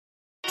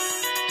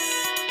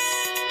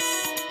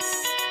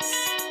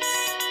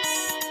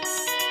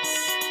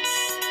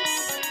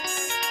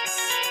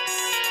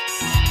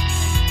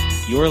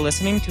You are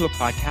listening to a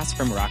podcast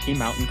from Rocky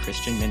Mountain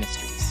Christian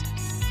Ministries.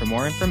 For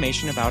more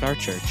information about our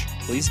church,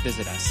 please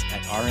visit us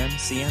at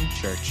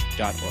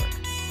rmcmchurch.org.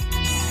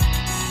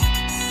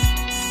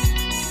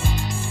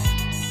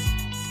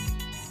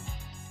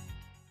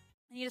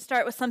 I need to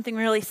start with something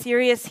really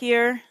serious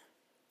here.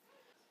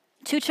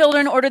 2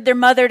 children ordered their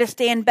mother to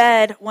stay in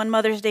bed one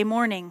Mother's Day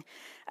morning.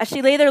 As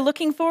she lay there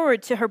looking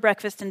forward to her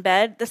breakfast in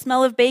bed, the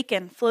smell of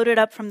bacon floated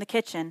up from the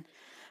kitchen.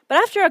 But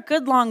after a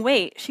good long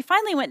wait, she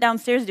finally went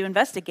downstairs to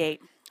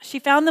investigate. She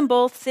found them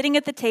both sitting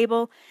at the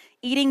table,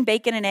 eating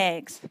bacon and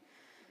eggs.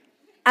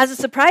 As a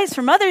surprise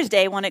for Mother's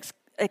Day, one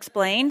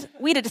explained,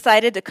 we'd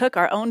decided to cook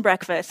our own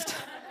breakfast.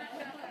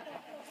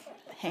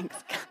 Thanks.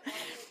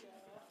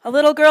 A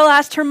little girl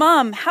asked her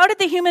mom, "How did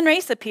the human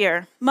race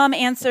appear?" Mom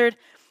answered,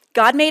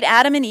 "God made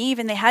Adam and Eve,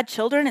 and they had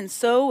children, and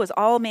so was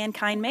all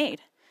mankind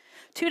made."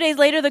 2 days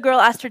later, the girl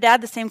asked her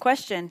dad the same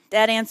question.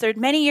 Dad answered,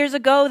 "Many years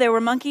ago, there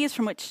were monkeys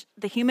from which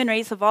the human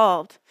race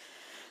evolved."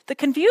 The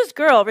confused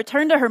girl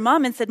returned to her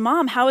mom and said,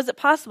 "Mom, how is it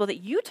possible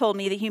that you told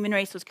me the human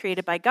race was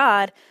created by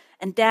God,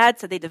 and Dad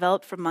said they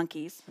developed from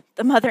monkeys?"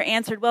 The mother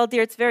answered, "Well,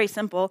 dear, it's very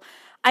simple.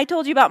 I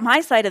told you about my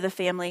side of the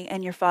family,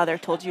 and your father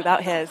told you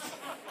about his."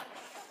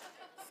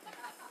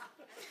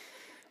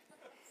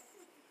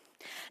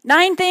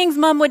 9 things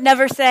Mom would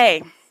never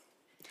say.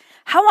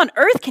 How on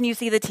earth can you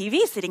see the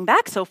TV sitting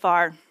back so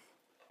far?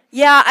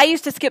 Yeah, I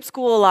used to skip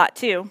school a lot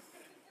too.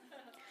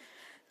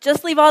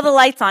 Just leave all the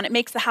lights on. It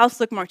makes the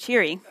house look more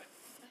cheery.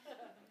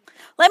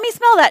 Let me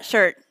smell that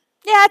shirt.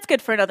 Yeah, it's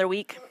good for another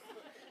week.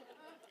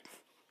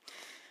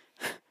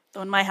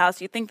 So in my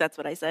house, you'd think that's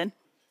what I said.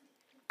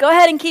 Go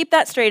ahead and keep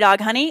that stray dog,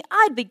 honey.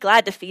 I'd be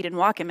glad to feed and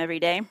walk him every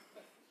day.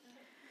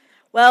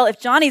 Well, if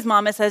Johnny's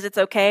mama says it's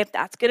okay,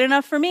 that's good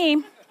enough for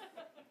me.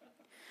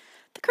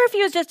 The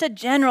curfew is just a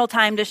general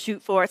time to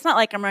shoot for. It's not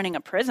like I'm running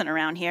a prison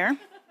around here.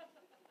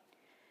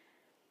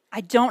 I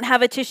don't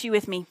have a tissue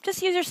with me.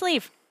 Just use your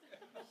sleeve.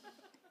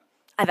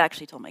 I've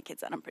actually told my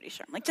kids that, I'm pretty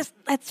sure. I'm like,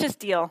 let's just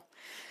deal.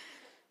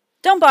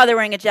 Don't bother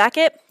wearing a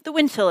jacket. The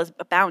wind chill is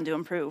bound to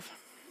improve.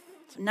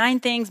 So 9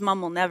 things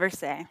Mom will never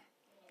say.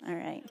 All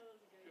right.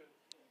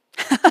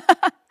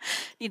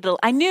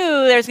 I knew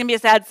there was going to be a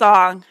sad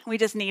song. We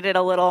just needed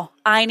a little.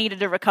 I needed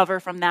to recover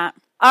from that.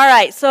 All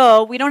right,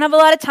 so we don't have a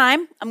lot of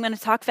time. I'm going to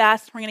talk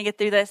fast. We're going to get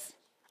through this,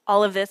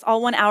 all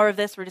 1 hour of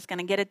this. We're just going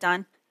to get it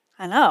done.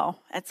 I know,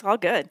 it's all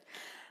good.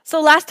 So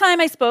last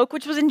time I spoke,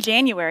 which was in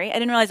January, I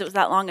didn't realize it was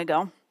that long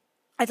ago,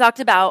 I talked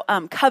about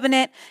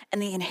covenant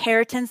and the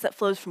inheritance that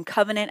flows from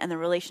covenant and the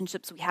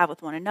relationships we have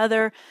with one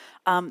another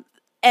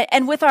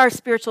and with our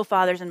spiritual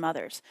fathers and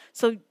mothers.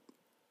 So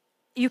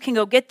you can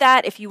go get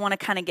that if you want to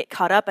kind of get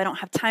caught up. I don't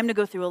have time to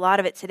go through a lot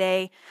of it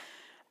today.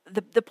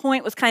 The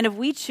point was kind of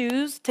we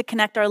choose to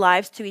connect our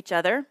lives to each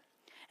other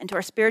and to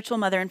our spiritual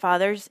mother and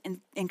fathers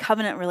in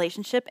covenant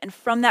relationship. And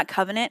from that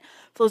covenant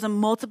flows a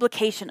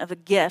multiplication of the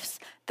gifts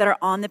that are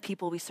on the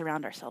people we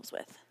surround ourselves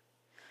with.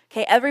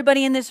 Okay,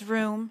 everybody in this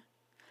room,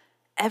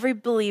 every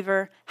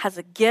believer has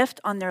a gift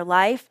on their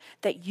life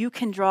that you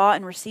can draw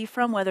and receive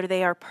from, whether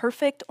they are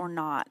perfect or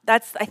not. I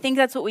think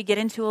that's what we get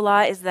into a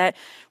lot, is that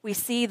we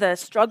see the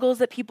struggles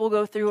that people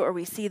go through, or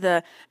we see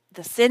the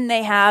sin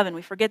they have, and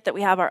we forget that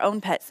we have our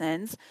own pet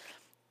sins.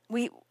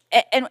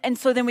 And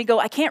so then we go,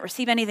 I can't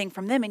receive anything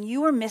from them, and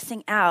you are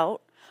missing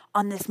out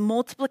on this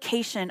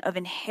multiplication of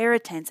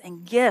inheritance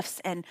and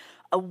gifts and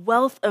a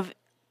wealth of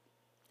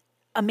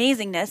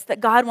amazingness that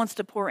God wants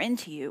to pour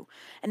into you.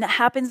 And that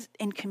happens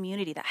in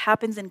community, that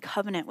happens in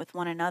covenant with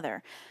one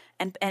another.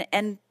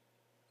 And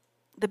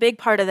the big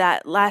part of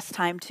that last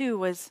time too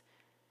was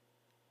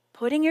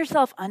putting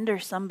yourself under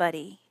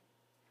somebody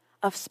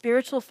of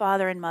spiritual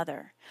father and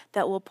mother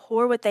that will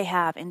pour what they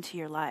have into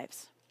your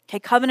lives. Okay,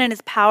 covenant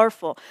is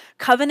powerful.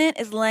 Covenant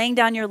is laying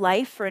down your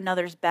life for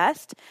another's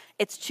best.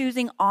 It's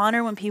choosing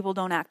honor when people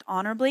don't act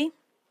honorably.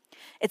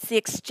 It's the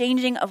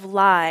exchanging of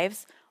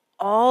lives.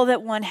 All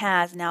that one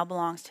has now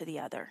belongs to the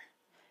other.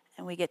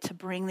 And we get to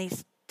bring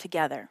these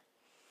together.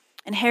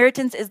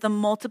 Inheritance is the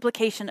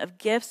multiplication of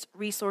gifts,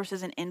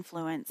 resources, and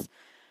influence.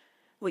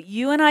 What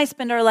you and I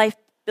spend our life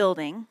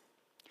building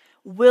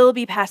will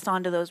be passed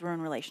on to those we're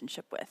in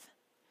relationship with.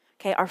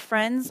 Okay, our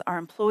friends, our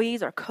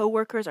employees, our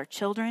coworkers, our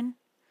children.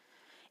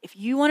 If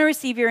you want to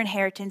receive your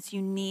inheritance,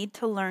 you need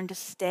to learn to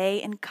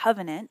stay in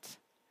covenant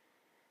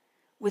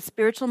with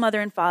spiritual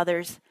mother and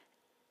fathers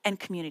and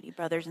community,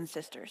 brothers and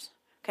sisters.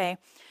 Okay,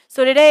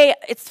 so today,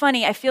 it's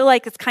funny, I feel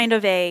like it's kind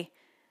of a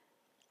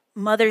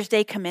Mother's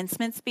Day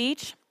commencement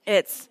speech.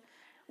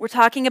 We're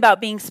talking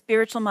about being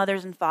spiritual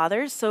mothers and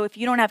fathers. So if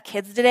you don't have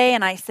kids today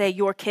and I say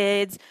your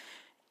kids,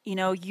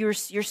 your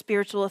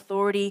spiritual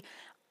authority,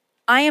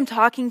 I am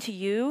talking to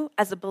you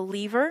as a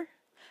believer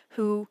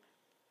who,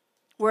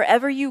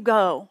 wherever you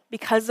go,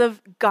 because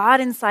of God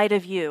inside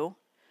of you,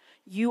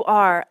 you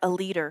are a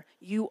leader.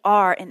 You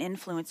are an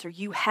influencer.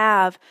 You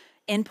have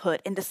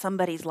input into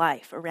somebody's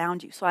life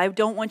around you. So I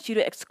don't want you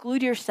to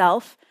exclude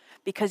yourself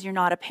because you're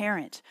not a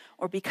parent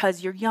or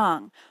because you're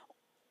young,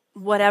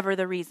 whatever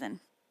the reason,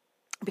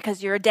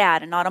 because you're a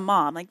dad and not a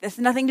mom. Like, this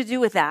has nothing to do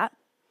with that.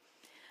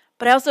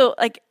 But I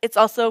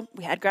also,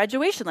 we had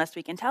graduation last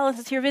week, and Talis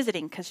is here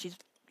visiting because she's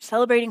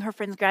celebrating her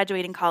friend's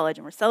graduating college,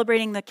 and we're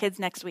celebrating the kids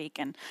next week.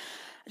 And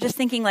just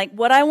thinking,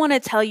 what I want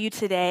to tell you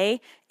today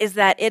is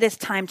that it is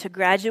time to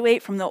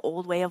graduate from the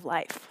old way of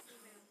life.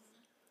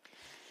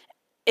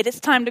 It is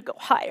time to go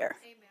higher.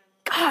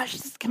 Gosh,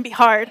 this can be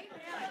hard.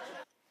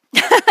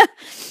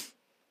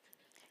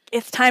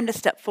 It's time to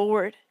step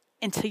forward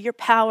into your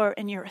power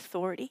and your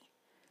authority.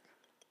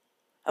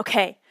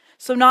 Okay,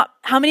 so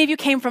how many of you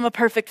came from a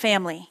perfect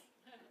family?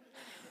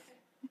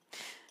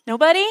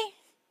 Nobody?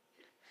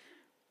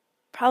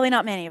 Probably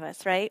not many of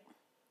us, right?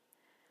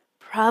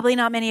 Probably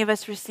not many of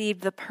us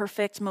received the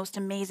perfect, most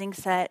amazing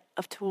set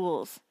of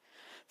tools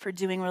for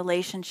doing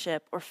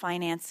relationship or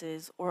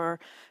finances or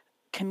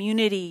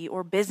community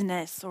or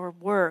business or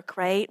work,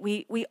 right?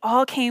 We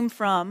all came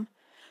from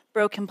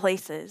broken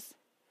places.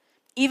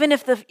 Even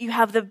if you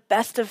have the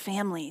best of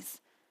families.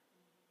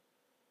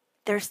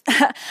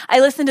 I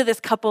listen to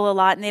this couple a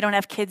lot, and they don't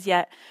have kids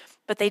yet,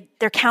 but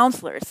they're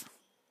counselors.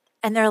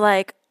 And they're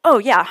like, oh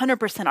yeah,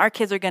 100%, our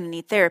kids are going to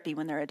need therapy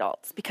when they're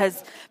adults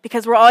because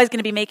we're always going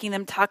to be making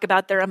them talk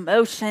about their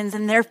emotions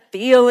and their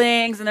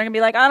feelings, and they're going to be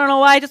like, I don't know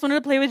why, I just wanted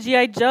to play with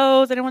G.I.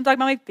 Joes, I didn't want to talk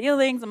about my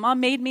feelings, and mom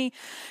made me,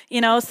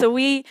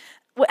 so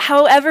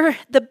however,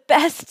 the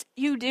best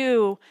you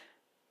do,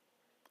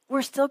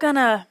 we're still going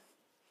to,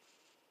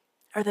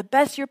 or the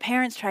best your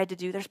parents tried to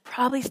do, there's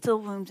probably still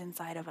wounds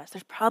inside of us.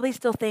 There's probably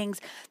still things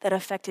that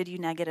affected you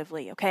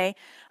negatively, okay?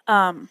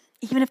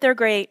 Even if they're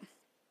great,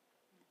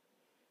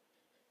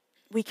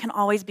 we can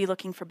always be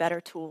looking for better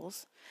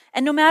tools.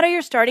 And no matter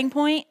your starting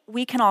point,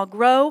 we can all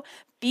grow,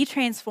 be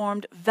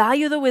transformed,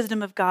 value the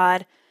wisdom of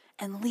God,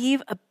 and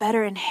leave a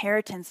better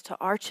inheritance to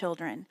our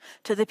children,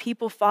 to the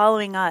people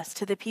following us,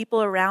 to the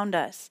people around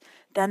us,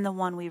 than the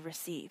one we've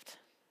received.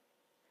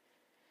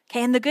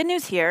 Okay, and the good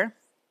news here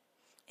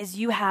is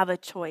you have a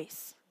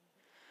choice.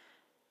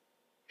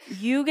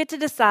 You get to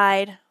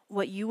decide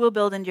what you will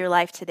build into your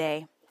life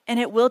today, and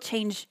it will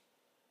change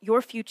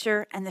your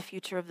future and the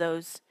future of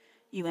those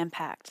you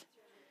impact.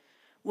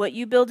 What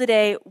you build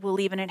today will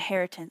leave an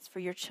inheritance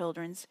for your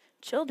children's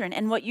children,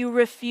 and what you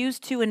refuse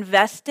to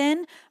invest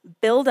in,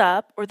 build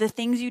up, or the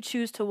things you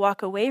choose to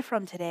walk away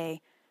from today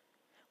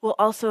will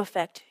also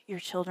affect your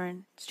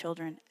children's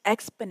children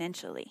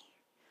exponentially.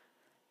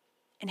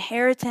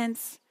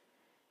 Inheritance,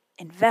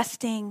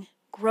 investing,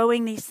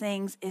 growing these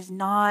things is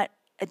not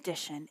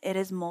addition. It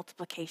is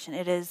multiplication.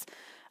 It's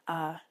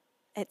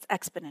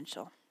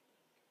exponential.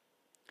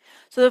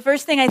 So the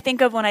first thing I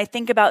think of when I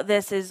think about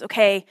this is,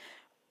 okay,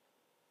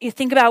 you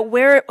think about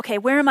where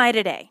am I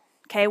today?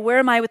 Okay, where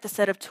am I with the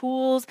set of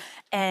tools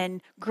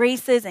and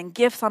graces and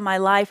gifts on my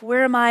life?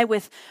 Where am I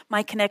with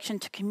my connection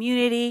to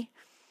community?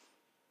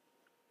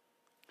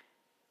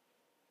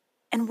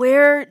 And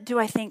where do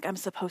I think I'm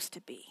supposed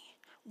to be?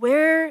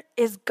 Where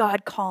is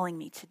God calling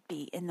me to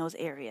be in those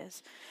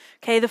areas?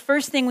 Okay, the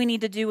first thing we need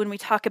to do when we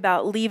talk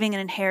about leaving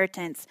an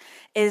inheritance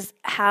is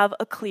have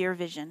a clear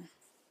vision.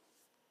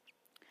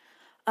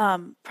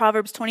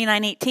 Proverbs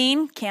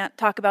 29:18, can't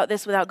talk about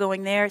this without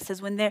going there. It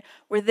says,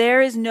 where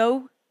there is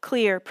no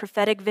clear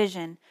prophetic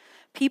vision,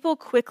 people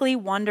quickly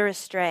wander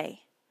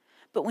astray.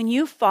 But when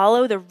you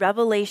follow the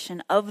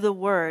revelation of the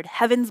word,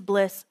 heaven's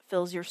bliss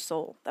fills your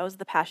soul. That was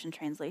the Passion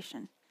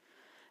Translation.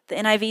 The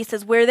NIV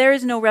says, where there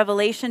is no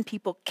revelation,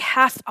 people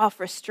cast off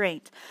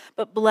restraint,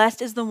 but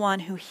blessed is the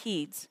one who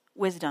heeds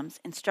wisdom's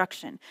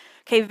instruction.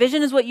 Okay,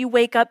 vision is what you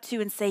wake up to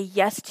and say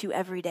yes to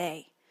every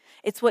day.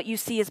 It's what you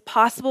see as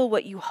possible,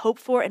 what you hope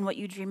for, and what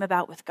you dream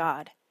about with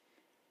God.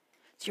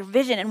 It's your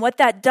vision. And what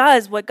that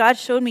does, what God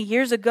showed me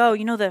years ago,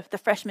 you know the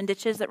freshman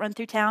ditches that run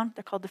through town?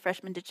 They're called the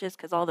freshman ditches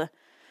because all the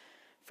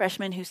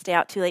freshmen who stay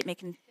out too late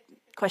making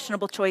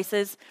questionable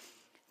choices,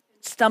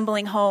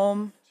 stumbling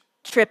home,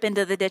 trip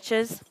into the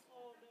ditches.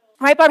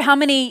 Right, Barb? How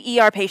many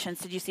ER patients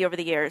did you see over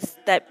the years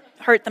that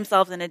hurt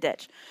themselves in a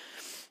ditch?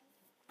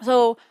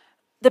 So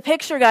the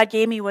picture God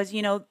gave me was,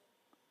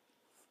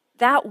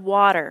 that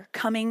water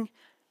coming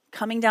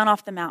down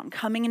off the mountain,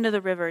 coming into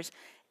the rivers,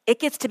 it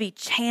gets to be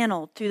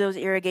channeled through those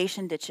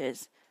irrigation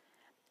ditches.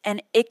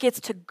 And it gets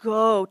to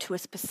go to a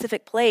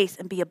specific place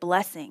and be a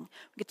blessing.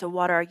 We get to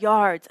water our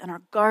yards and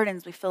our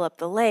gardens. We fill up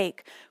the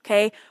lake,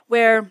 okay?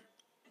 Where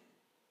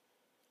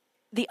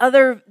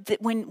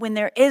when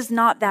there is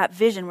not that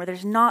vision, where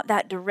there's not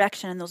that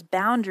direction and those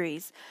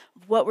boundaries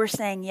of what we're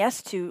saying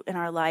yes to in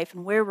our life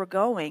and where we're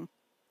going,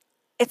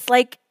 it's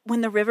like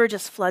when the river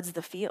just floods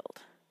the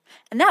field.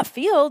 And that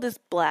field is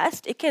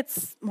blessed. It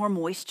gets more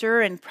moisture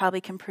and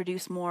probably can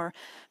produce more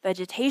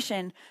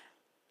vegetation.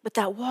 But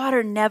that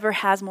water never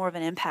has more of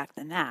an impact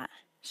than that.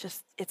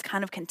 It's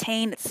kind of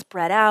contained, it's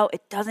spread out.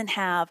 It doesn't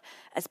have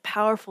as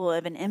powerful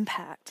of an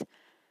impact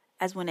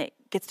as when it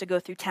gets to go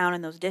through town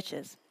in those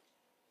ditches.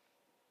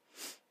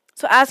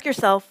 So ask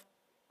yourself,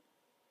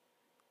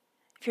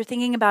 if you're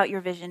thinking about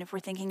your vision, if we're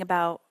thinking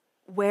about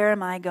where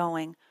am I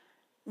going,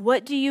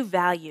 what do you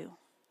value?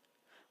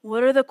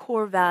 What are the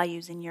core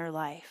values in your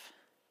life?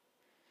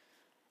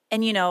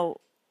 And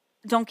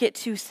don't get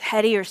too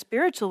heady or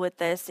spiritual with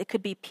this. It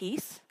could be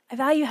peace I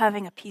value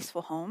having a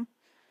peaceful home.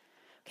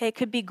 Okay, it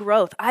could be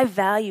growth. I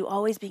value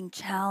always being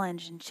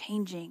challenged and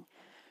changing.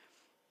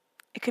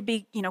 It could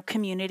be,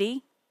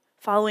 community,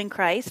 following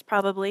Christ,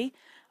 probably,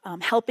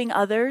 helping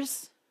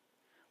others.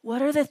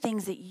 What are the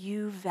things that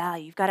you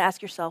value? You've got to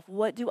ask yourself,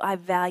 what do I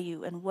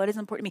value and what is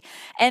important to me?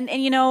 And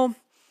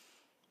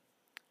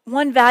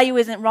one value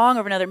isn't wrong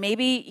over another.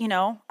 Maybe,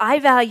 I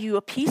value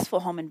a peaceful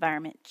home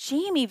environment.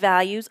 Jamie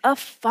values a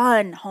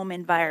fun home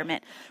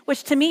environment,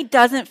 which to me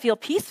doesn't feel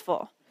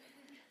peaceful.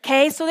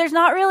 Okay, so there's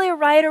not really a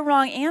right or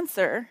wrong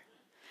answer.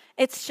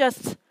 It's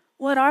just,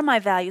 what are my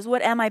values?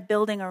 What am I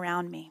building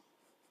around me?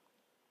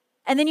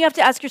 And then you have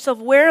to ask yourself,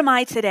 where am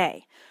I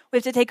today? We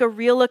have to take a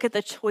real look at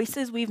the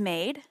choices we've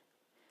made.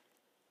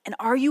 And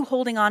are you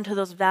holding on to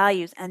those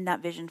values and that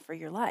vision for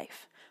your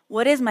life?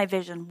 What is my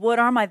vision? What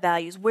are my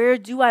values? Where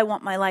do I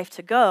want my life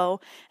to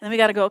go? And then we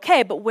got to go,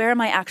 okay, but where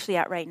am I actually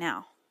at right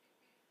now?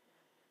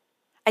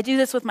 I do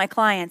this with my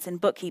clients in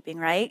bookkeeping,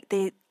 right?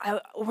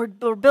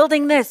 We're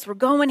building this. We're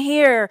going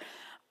here.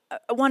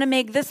 I want to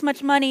make this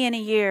much money in a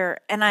year.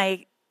 And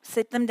I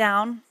sit them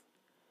down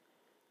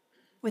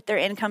with their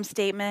income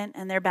statement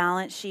and their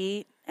balance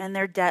sheet and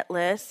their debt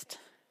list.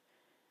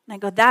 And I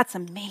go, that's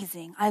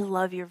amazing. I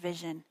love your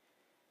vision.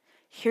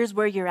 Here's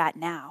where you're at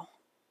now.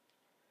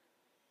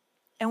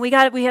 And we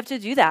have to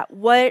do that.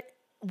 What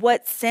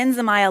sins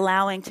am I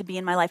allowing to be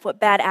in my life?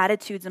 What bad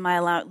attitudes am I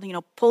allowing?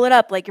 Pull it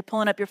up like you're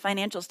pulling up your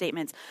financial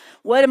statements.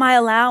 What am I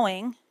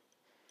allowing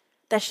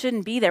that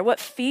shouldn't be there? What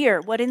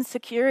fear? What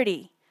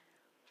insecurity?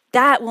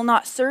 That will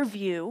not serve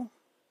you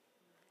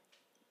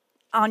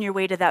on your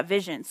way to that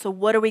vision. So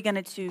what are we going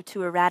to do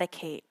to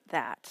eradicate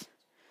that?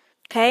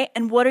 Okay,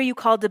 and what are you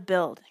called to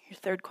build? Your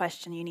third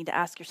question you need to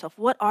ask yourself.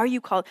 What are you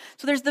called?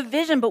 So there's the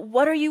vision, but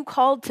what are you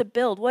called to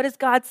build? What is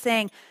God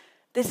saying?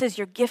 This is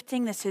your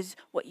gifting. This is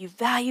what you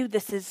value.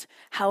 This is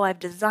how I've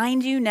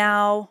designed you.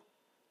 Now,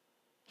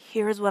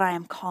 here's what I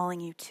am calling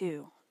you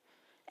to.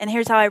 And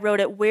here's how I wrote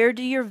it. Where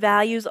do your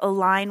values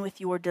align with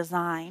your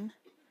design,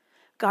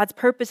 God's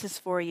purposes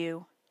for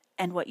you,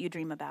 and what you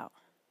dream about?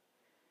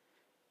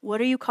 What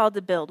are you called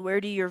to build?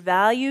 Where do your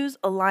values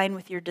align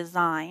with your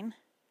design,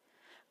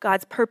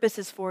 God's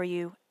purposes for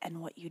you, and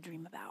what you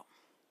dream about?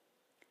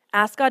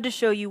 Ask God to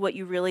show you what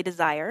you really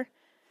desire,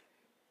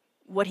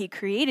 what he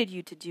created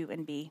you to do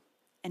and be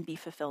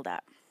fulfilled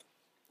at.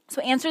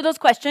 So answer those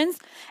questions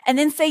and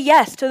then say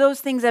yes to those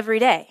things every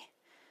day.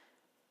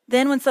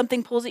 Then when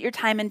something pulls at your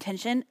time and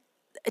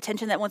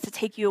attention that wants to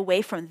take you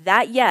away from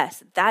that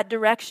yes, that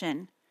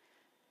direction,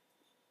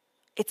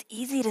 it's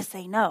easy to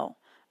say no.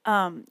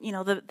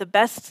 The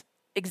best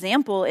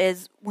example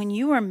is when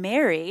you are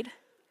married,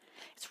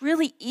 it's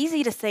really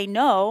easy to say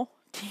no.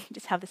 Do you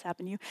just have this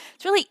happen to you?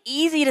 It's really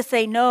easy to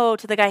say no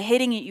to the guy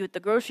hitting at you at the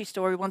grocery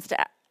store who wants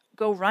to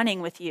go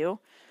running with you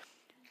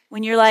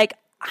when you're like,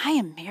 I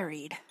am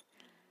married.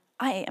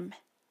 I am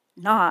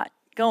not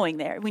going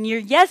there. When your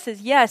yes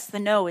is yes, the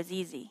no is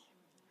easy.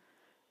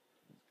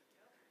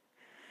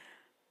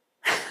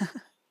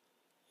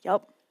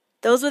 Yep.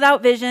 Those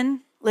without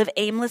vision live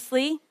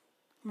aimlessly.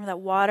 Remember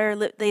that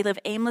water? They live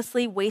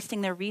aimlessly,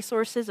 wasting their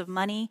resources of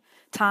money,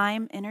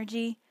 time,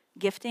 energy,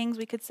 giftings,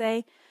 we could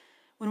say.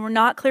 When we're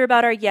not clear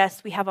about our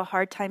yes, we have a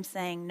hard time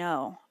saying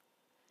no.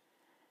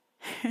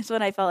 Here's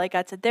what I felt like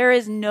God said. There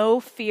is no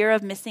fear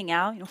of missing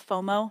out.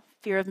 FOMO,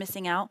 fear of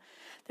missing out.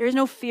 There is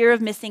no fear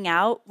of missing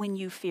out when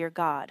you fear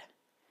God.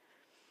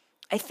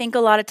 I think a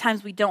lot of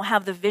times we don't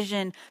have the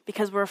vision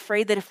because we're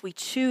afraid that if we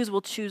choose,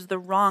 we'll choose the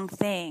wrong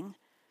thing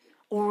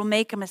or we'll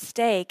make a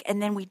mistake, and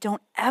then we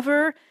don't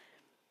ever,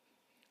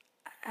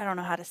 I don't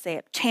know how to say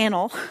it,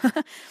 channel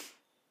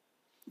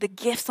the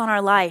gifts on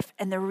our life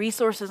and the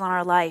resources on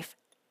our life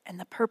and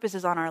the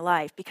purposes on our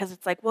life, because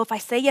it's like, well, if I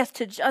say yes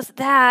to just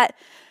that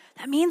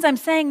means I'm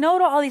saying no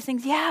to all these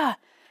things. Yeah,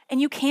 and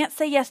you can't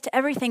say yes to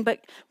everything,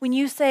 but when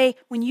you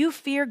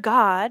fear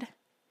God,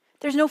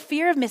 there's no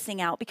fear of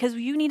missing out, because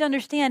you need to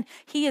understand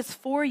he is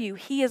for you.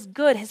 He is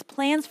good. His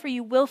plans for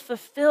you will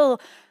fulfill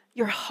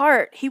your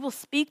heart. He will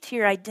speak to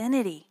your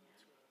identity.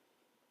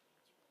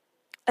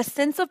 A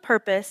sense of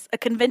purpose, a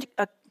conviction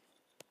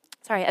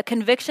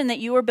that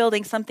you are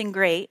building something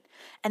great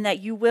and that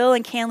you will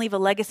and can leave a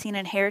legacy and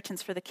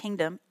inheritance for the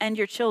kingdom and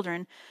your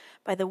children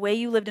by the way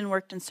you lived and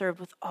worked and served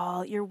with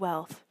all your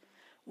wealth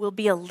will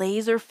be a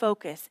laser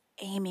focus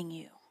aiming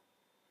you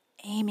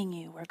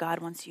where God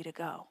wants you to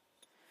go.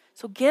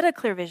 So get a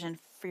clear vision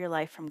for your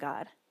life from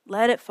God.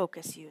 Let it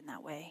focus you in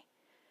that way.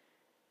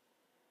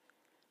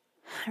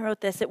 I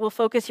wrote this. It will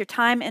focus your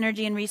time,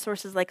 energy, and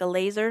resources like a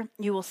laser.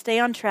 You will stay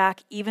on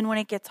track even when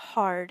it gets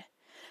hard,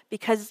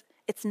 because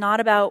it's not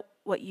about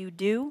what you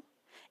do.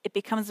 It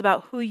becomes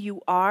about who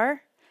you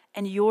are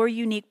and your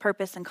unique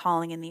purpose and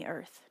calling in the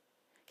earth.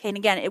 Okay, and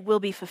again, it will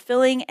be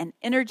fulfilling and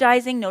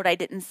energizing. Note I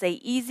didn't say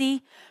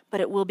easy,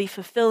 but it will be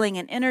fulfilling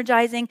and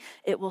energizing.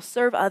 It will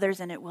serve others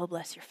and it will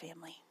bless your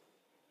family.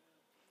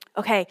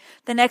 Okay,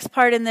 the next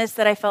part in this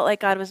that I felt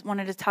like God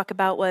wanted to talk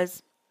about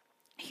was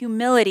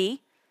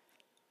humility.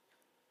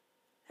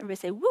 Everybody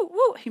say, woo,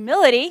 woo,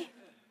 humility.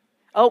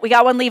 Oh, we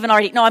got one leaving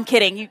already. No, I'm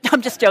kidding.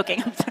 I'm just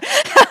joking.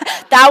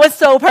 That was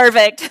so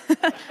perfect.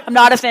 I'm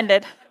not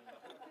offended. Out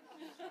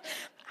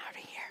of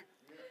here.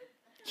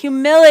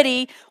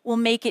 Humility will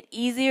make it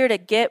easier to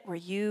get where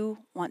you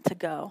want to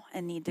go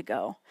and need to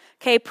go.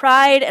 Okay,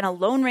 pride and a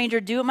Lone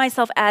Ranger,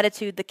 do-it-myself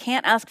attitude, the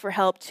can't ask for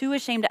help, too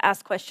ashamed to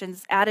ask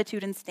questions,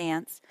 attitude and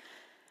stance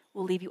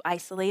will leave you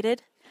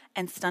isolated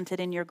and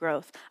stunted in your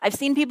growth. I've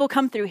seen people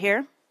come through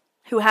here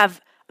who have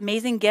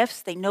amazing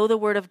gifts. They know the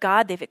Word of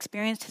God. They've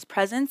experienced His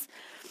presence.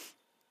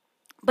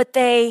 But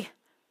they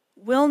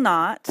will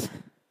not,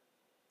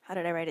 how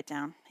did I write it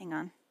down? Hang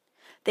on.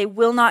 They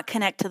will not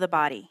connect to the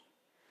body.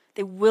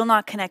 They will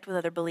not connect with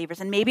other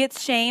believers. And maybe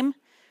it's shame,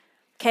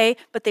 okay,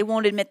 but they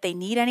won't admit they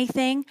need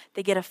anything.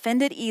 They get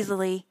offended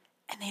easily,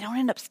 and they don't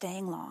end up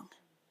staying long.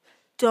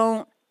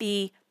 Don't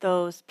be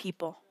those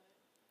people.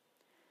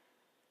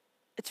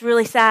 It's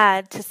really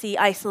sad to see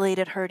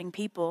isolated, hurting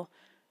people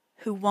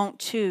who won't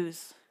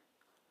choose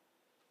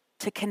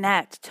to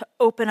connect, to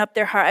open up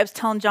their heart. I was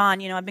telling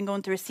John, I've been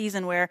going through a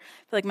season where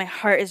I feel like my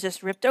heart is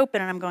just ripped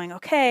open, and I'm going,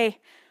 okay,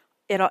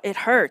 it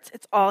hurts.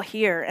 It's all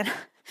here,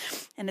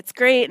 and it's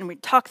great, and we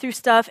talk through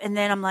stuff, and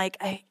then I'm like,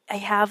 I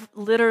have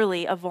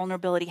literally a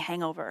vulnerability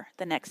hangover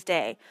the next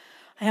day.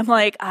 I'm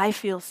like, I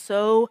feel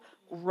so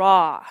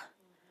raw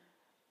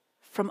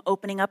from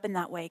opening up in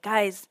that way.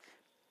 Guys,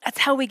 that's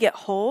how we get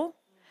whole.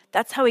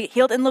 That's how we get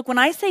healed. And look, when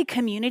I say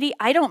community,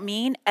 I don't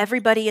mean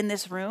everybody in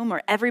this room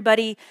or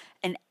everybody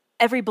and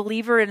every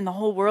believer in the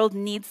whole world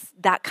needs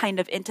that kind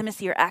of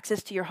intimacy or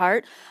access to your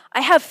heart. I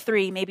have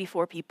 3, maybe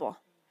 4 people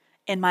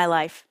in my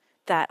life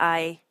that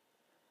I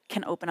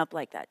can open up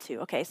like that to.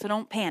 Okay, so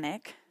don't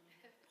panic.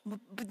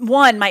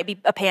 One might be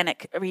a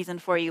panic reason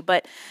for you,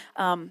 but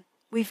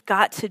we've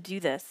got to do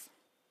this.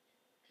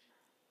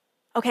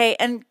 Okay,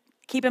 and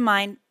keep in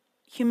mind,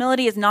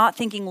 humility is not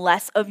thinking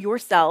less of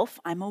yourself.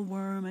 I'm a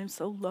worm, I'm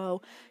so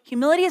low.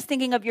 Humility is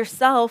thinking of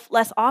yourself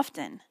less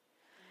often.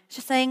 It's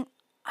just saying,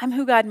 I'm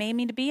who God made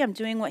me to be. I'm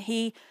doing what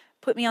He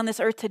put me on this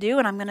earth to do,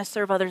 and I'm going to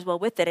serve others well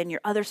with it. And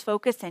you're others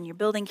focused, and you're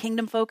building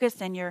kingdom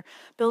focused, and you're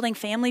building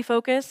family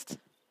focused.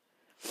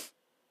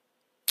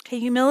 Okay,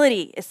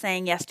 humility is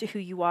saying yes to who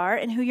you are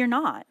and who you're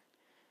not.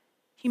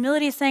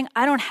 Humility is saying,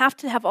 I don't have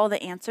to have all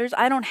the answers.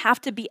 I don't have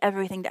to be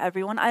everything to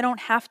everyone. I don't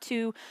have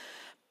to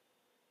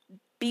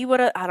be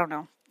I don't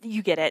know.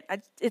 You get it.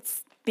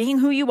 It's being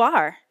who you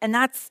are. And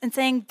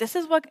saying, this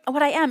is what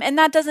I am. And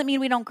that doesn't mean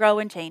we don't grow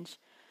and change.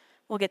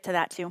 We'll get to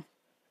that too.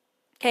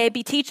 Okay,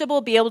 be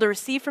teachable, be able to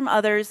receive from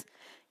others,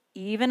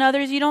 even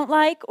others you don't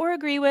like or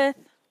agree with.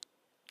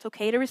 It's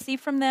okay to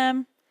receive from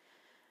them.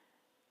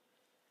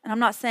 And I'm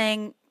not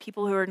saying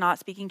people who are not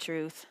speaking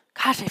truth.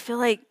 Gosh, I feel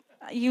like,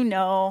 you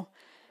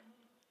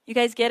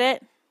guys get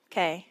it?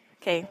 Okay.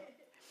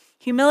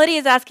 Humility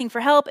is asking for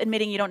help,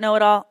 admitting you don't know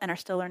it all, and are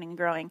still learning and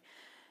growing.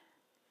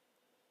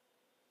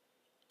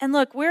 And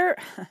look,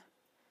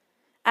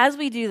 as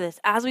we do this,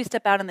 as we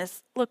step out in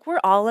this, look, we're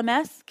all a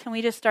mess. Can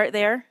we just start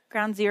there,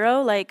 ground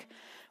zero? Like,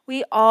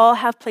 we all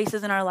have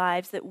places in our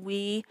lives that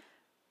we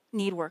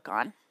need work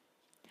on.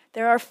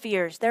 There are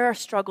fears, there are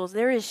struggles,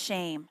 there is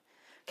shame,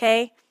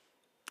 okay?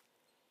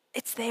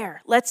 It's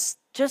there. Let's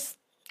just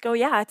go,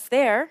 yeah, it's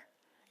there.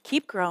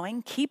 Keep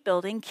growing, keep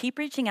building, keep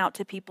reaching out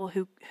to people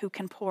who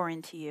can pour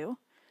into you.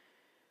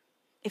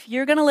 If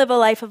you're going to live a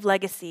life of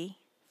legacy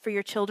for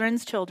your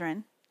children's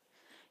children,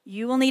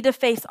 you will need to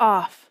face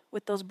off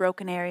with those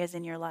broken areas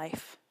in your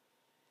life.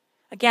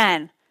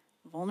 Again,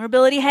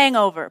 vulnerability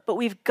hangover, but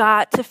we've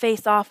got to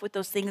face off with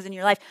those things in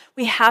your life.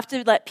 We have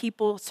to let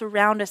people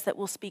surround us that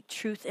will speak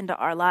truth into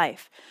our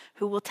life,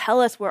 who will tell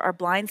us where our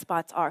blind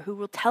spots are, who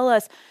will tell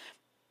us,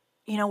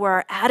 where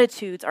our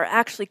attitudes are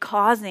actually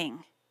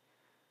causing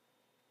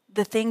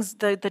the things,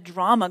 the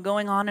drama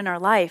going on in our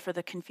life or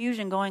the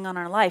confusion going on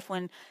in our life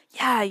when,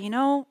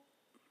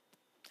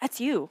 that's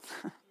you.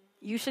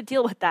 You should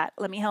deal with that.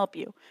 Let me help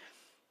you.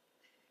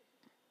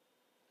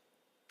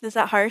 Is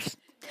that harsh?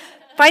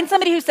 Find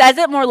somebody who says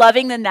it more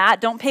loving than that.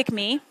 Don't pick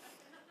me.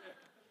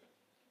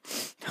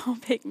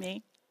 Don't pick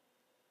me.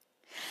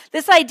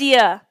 This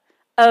idea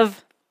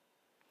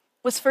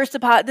was first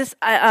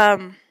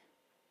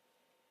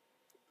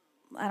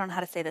I don't know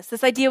how to say this.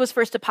 This idea was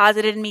first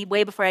deposited in me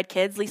way before I had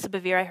kids. Lisa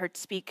Bevere, I heard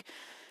speak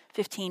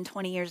 15,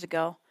 20 years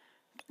ago.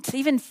 To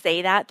even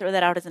say that, throw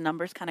that out as a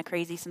number is kind of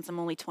crazy since I'm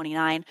only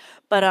 29.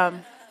 But,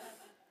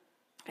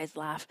 guys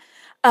laugh.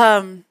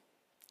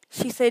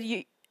 She said,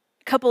 a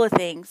couple of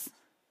things.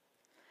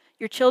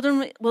 Your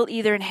children will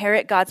either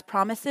inherit God's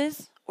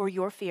promises or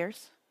your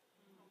fears.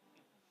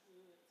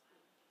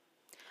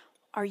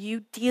 Are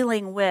you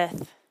dealing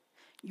with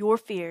your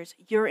fears,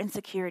 your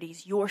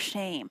insecurities, your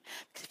shame?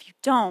 Because if you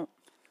don't,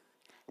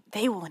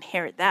 they will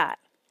inherit that.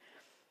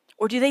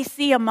 Or do they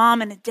see a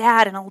mom and a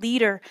dad and a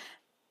leader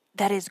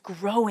that is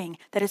growing,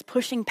 that is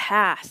pushing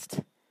past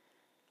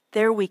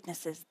their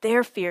weaknesses,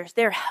 their fears,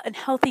 their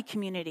healthy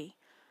community?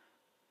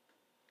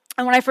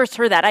 And when I first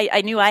heard that,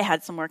 I knew I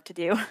had some work to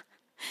do.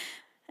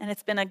 And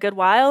it's been a good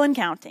while and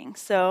counting.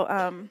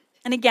 So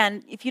And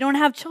again, if you don't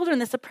have children,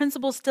 this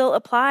principle still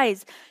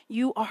applies.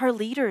 You are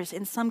leaders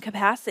in some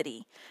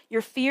capacity.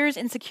 Your fears,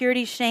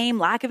 insecurities, shame,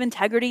 lack of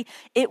integrity,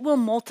 it will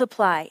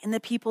multiply in the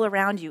people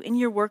around you, in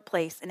your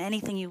workplace, in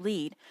anything you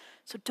lead.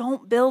 So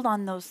don't build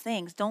on those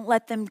things. Don't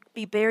let them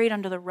be buried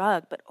under the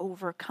rug, but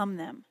overcome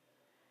them.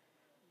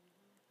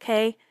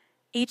 Okay?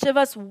 Each of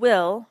us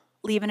will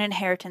leave an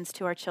inheritance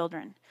to our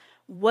children.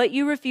 What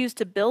you refuse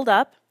to build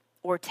up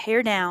or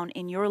tear down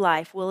in your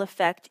life will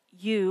affect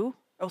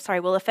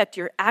will affect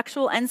your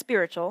actual and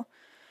spiritual.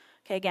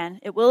 Okay, again,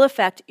 it will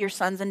affect your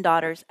sons and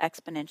daughters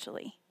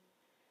exponentially.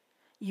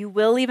 You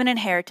will leave an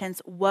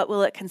inheritance. What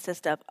will it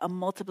consist of? A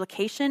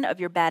multiplication of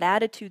your bad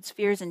attitudes,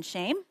 fears, and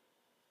shame?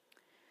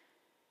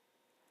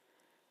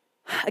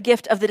 A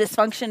gift of the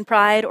dysfunction,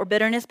 pride, or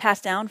bitterness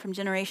passed down from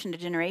generation to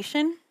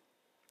generation?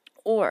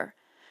 Or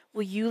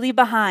will you leave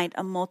behind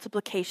a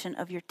multiplication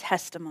of your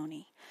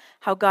testimony?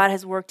 How God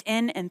has worked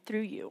in and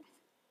through you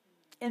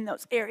in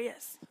those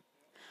areas.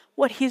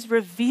 What he's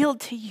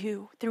revealed to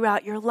you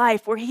throughout your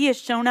life, where he has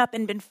shown up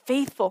and been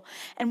faithful.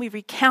 And we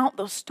recount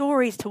those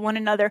stories to one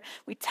another.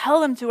 We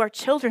tell them to our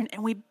children,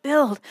 and we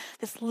build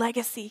this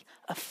legacy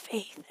of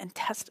faith and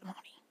testimony.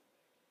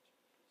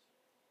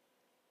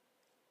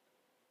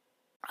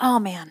 Oh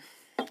man,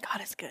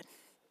 God is good.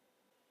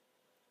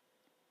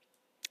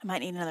 I might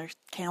need another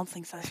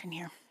counseling session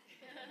here.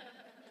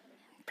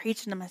 I'm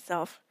preaching to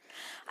myself.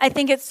 I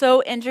think it's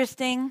so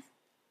interesting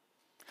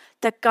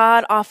that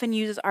God often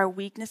uses our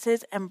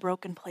weaknesses and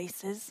broken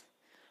places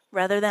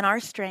rather than our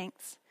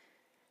strengths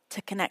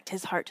to connect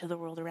his heart to the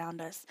world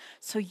around us.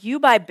 So you,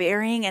 by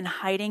burying and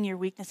hiding your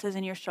weaknesses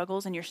and your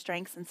struggles and your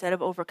strengths instead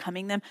of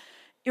overcoming them,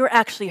 you're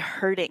actually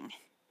hurting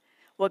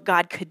what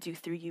God could do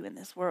through you in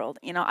this world.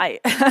 You know,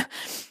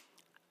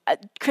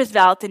 Chris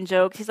Valentin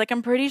joked, he's like,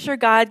 I'm pretty sure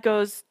God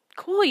goes,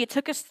 cool, you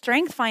took a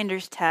strength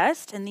finders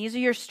test and these are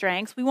your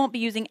strengths. We won't be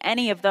using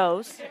any of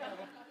those.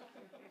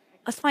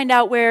 Let's find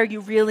out where you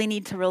really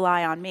need to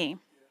rely on me.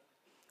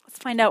 Let's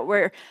find out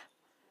where.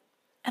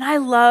 And I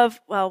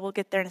love, we'll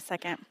get there in a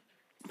second.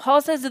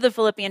 Paul says to the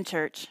Philippian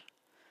church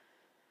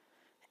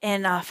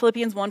in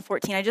Philippians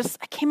 1:14,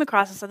 I came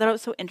across this, I thought it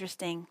was so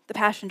interesting. The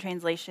Passion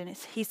Translation,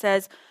 he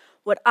says,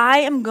 what I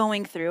am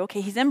going through,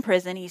 okay, he's in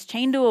prison, he's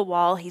chained to a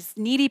wall, he's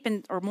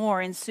knee-deep or more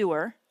in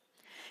sewer.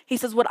 He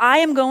says, what I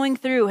am going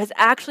through has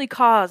actually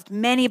caused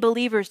many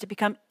believers to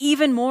become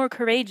even more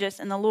courageous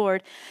in the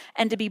Lord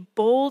and to be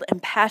bold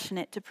and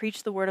passionate to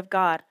preach the word of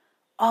God,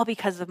 all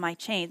because of my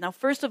chains. Now,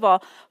 first of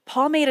all,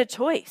 Paul made a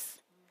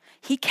choice.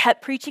 He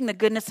kept preaching the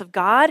goodness of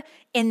God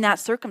in that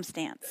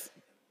circumstance,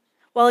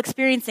 while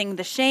experiencing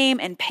the shame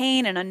and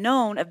pain and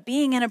unknown of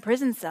being in a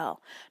prison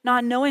cell,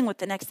 not knowing what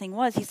the next thing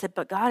was. He said,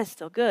 but God is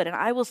still good, and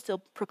I will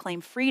still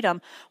proclaim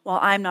freedom while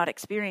I'm not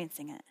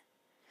experiencing it.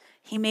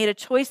 He made a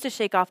choice to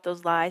shake off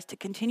those lies, to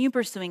continue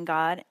pursuing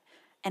God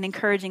and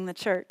encouraging the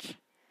church.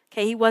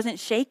 Okay, he wasn't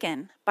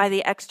shaken by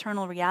the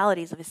external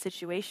realities of his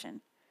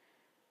situation.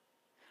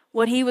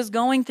 What he was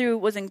going through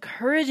was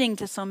encouraging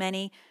to so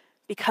many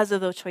because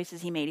of those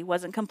choices he made. He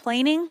wasn't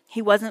complaining,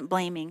 he wasn't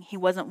blaming, he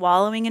wasn't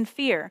wallowing in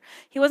fear.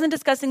 He wasn't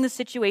discussing the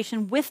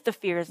situation with the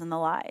fears and the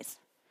lies.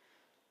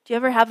 Do you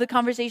ever have the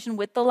conversation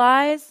with the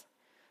lies?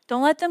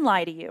 Don't let them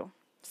lie to you.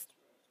 It's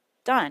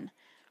done.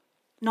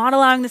 Not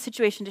allowing the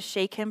situation to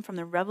shake him from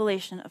the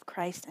revelation of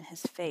Christ and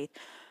his faith.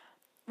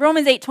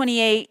 Romans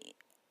 8:28,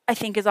 I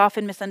think, is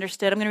often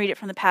misunderstood. I'm going to read it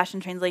from the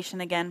Passion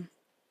Translation again.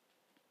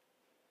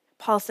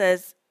 Paul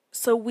says,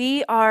 so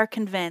we are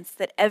convinced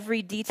that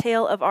every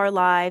detail of our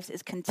lives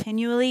is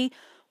continually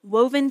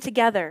woven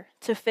together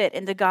to fit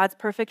into God's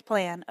perfect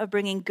plan of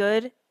bringing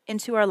good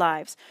into our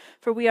lives,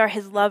 for we are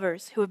his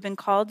lovers who have been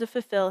called to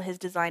fulfill his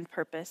designed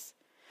purpose.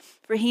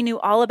 For he knew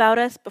all about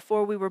us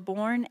before we were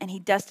born, and he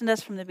destined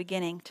us from the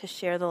beginning to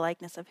share the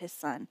likeness of his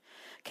son.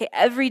 Okay,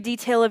 every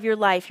detail of your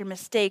life, your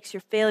mistakes,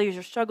 your failures,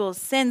 your struggles,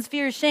 sins,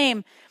 fears,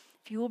 shame,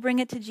 if you will bring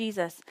it to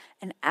Jesus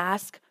and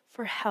ask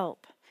for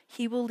help,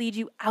 he will lead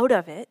you out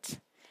of it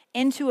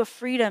into a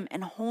freedom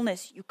and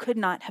wholeness you could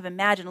not have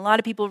imagined. A lot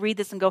of people read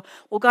this and go,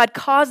 well, God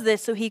caused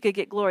this so he could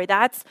get glory.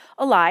 That's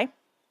a lie.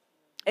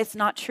 It's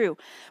not true.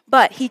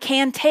 But he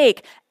can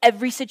take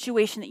every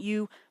situation that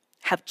you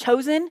have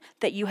chosen,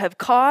 that you have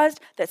caused,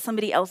 that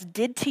somebody else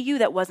did to you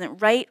that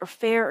wasn't right or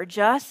fair or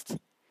just.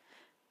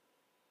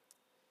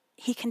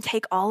 He can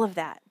take all of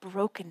that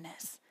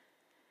brokenness.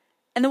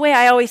 And the way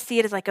I always see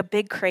it is like a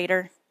big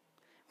crater.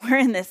 We're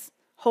in this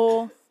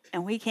hole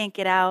and we can't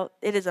get out.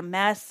 It is a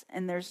mess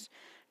and there's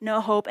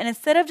no hope. And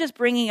instead of just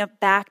bringing it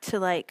back to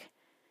like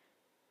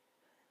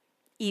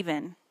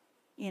even,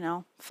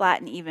 flat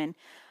and even,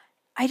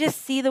 I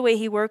just see the way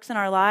he works in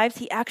our lives.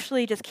 He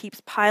actually just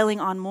keeps piling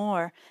on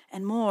more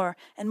and more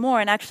and more.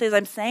 And actually, as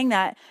I'm saying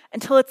that,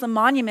 until it's a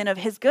monument of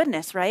his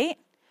goodness, right?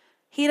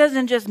 He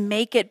doesn't just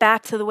make it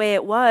back to the way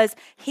it was.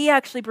 He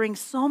actually brings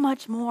so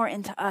much more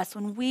into us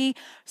when we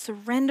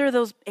surrender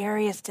those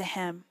areas to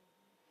him,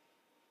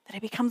 that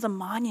it becomes a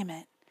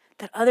monument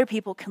that other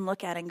people can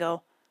look at and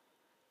go,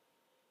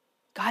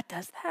 God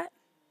does that?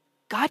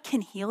 God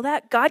can heal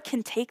that? God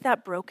can take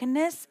that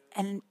brokenness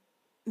and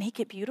make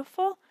it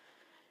beautiful?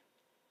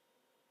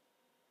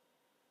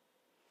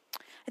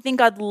 I think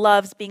God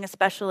loves being a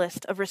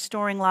specialist of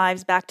restoring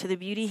lives back to the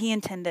beauty he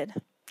intended,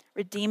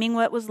 redeeming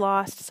what was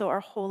lost so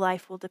our whole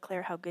life will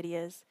declare how good he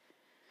is.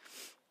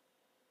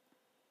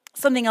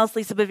 Something else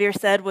Lisa Bevere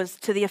said was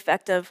to the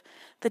effect of,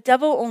 the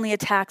devil only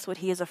attacks what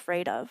he is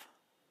afraid of.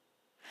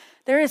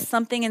 There is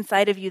something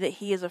inside of you that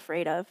he is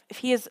afraid of. If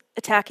he is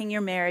attacking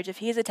your marriage, if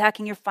he is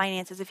attacking your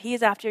finances, if he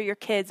is after your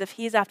kids, if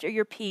he is after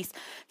your peace,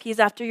 if he is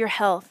after your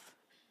health,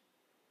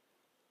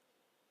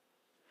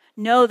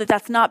 know that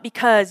that's not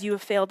because you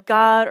have failed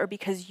God or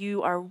because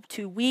you are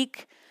too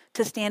weak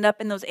to stand up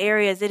in those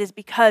areas. It is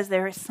because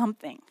there is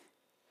something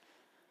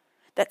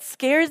that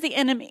scares the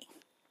enemy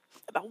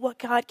about what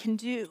God can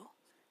do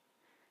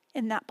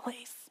in that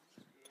place.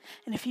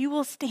 And if you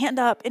will stand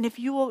up and if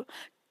you will,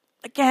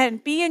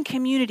 again, be in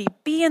community,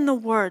 be in the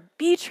Word,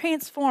 be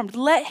transformed,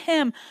 let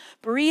him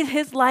breathe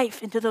his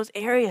life into those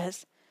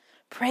areas.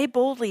 Pray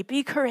boldly,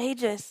 be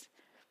courageous,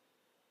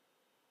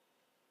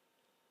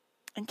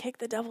 and kick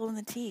the devil in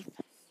the teeth.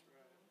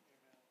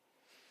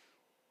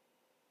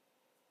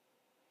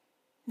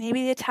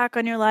 Maybe the attack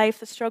on your life,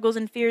 the struggles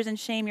and fears and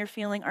shame you're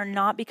feeling are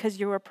not because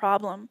you're a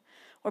problem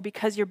or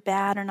because you're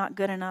bad or not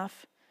good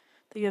enough,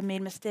 that you have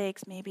made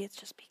mistakes. Maybe it's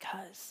just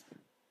because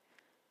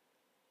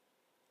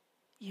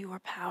you are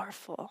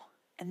powerful,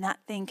 and that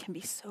thing can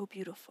be so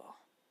beautiful,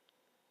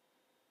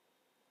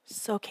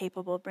 so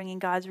capable of bringing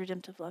God's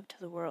redemptive love to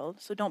the world.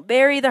 So don't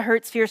bury the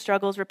hurts, fears,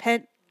 struggles.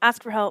 Repent,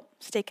 ask for help,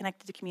 stay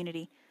connected to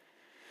community.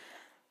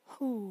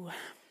 Ooh.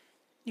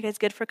 You guys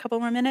good for a couple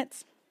more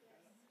minutes?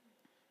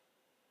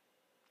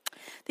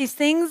 These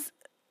things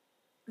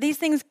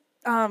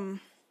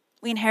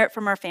we inherit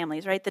from our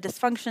families, right? The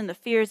dysfunction, the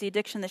fears, the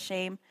addiction, the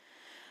shame.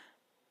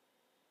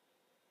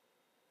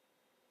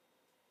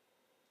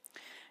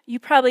 You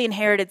probably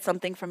inherited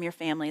something from your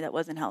family that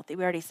wasn't healthy.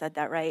 We already said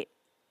that, right?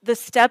 The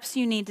steps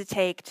you need to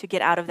take to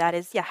get out of that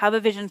is, have a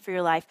vision for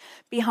your life.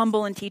 Be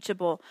humble and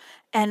teachable.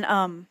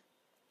 And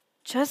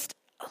just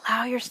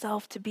allow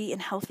yourself to be in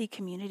healthy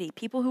community.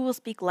 People who will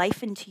speak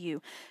life into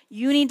you.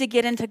 You need to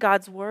get into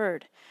God's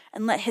word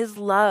and let his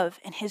love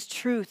and his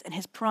truth and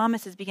his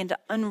promises begin to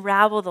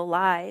unravel the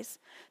lies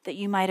that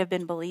you might have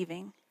been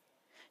believing.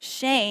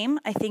 Shame,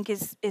 I think,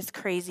 is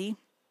crazy.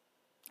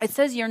 It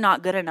says you're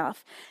not good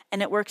enough,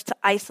 and it works to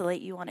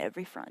isolate you on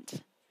every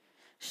front.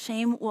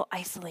 Shame will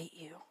isolate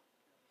you.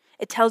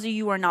 It tells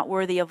you are not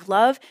worthy of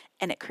love,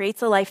 and it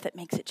creates a life that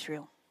makes it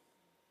true.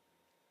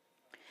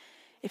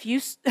 If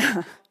you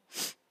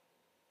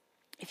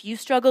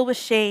struggle with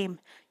shame,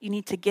 you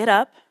need to get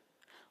up,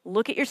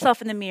 look at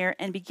yourself in the mirror,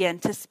 and begin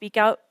to speak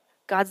out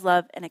God's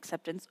love and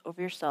acceptance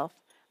over yourself.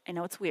 I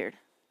know it's weird.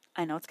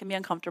 I know it's going to be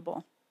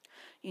uncomfortable.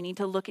 You need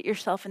to look at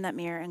yourself in that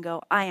mirror and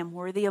go, I am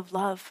worthy of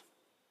love.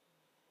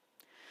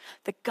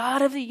 The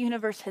God of the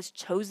universe has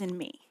chosen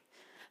me,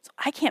 so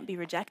I can't be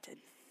rejected.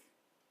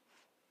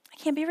 I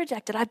can't be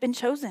rejected. I've been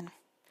chosen.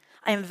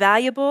 I am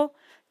valuable.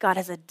 God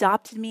has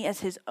adopted me as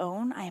his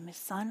own. I am his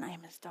son. I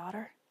am his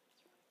daughter.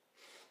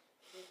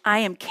 I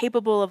am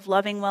capable of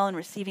loving well and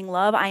receiving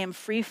love. I am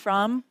free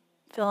from,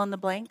 fill in the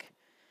blank.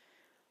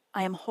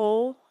 I am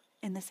whole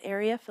in this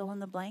area, fill in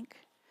the blank.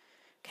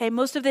 Okay,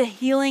 most of the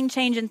healing,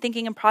 change in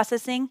thinking and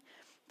processing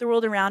the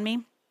world around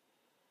me.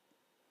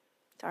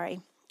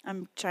 Sorry,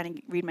 I'm trying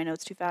to read my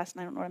notes too fast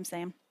and I don't know what I'm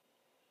saying.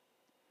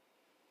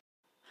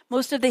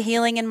 Most of the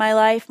healing in my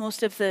life,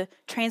 most of the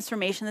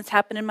transformation that's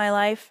happened in my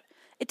life,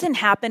 it didn't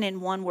happen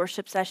in one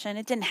worship session.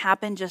 It didn't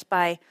happen just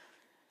by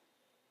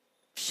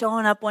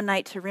showing up one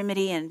night to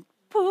Remedy and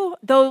pooh.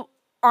 Though,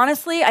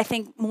 honestly, I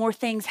think more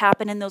things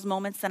happen in those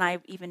moments than I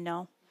even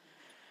know.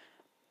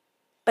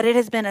 But it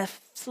has been a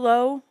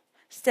slow,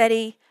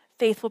 steady,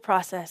 faithful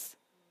process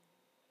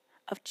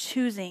of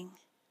choosing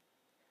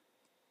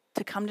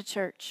to come to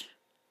church,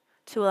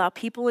 to allow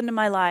people into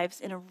my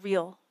lives in a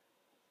real,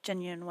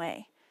 genuine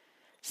way.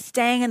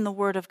 Staying in the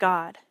Word of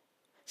God,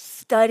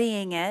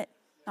 studying it,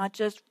 not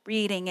just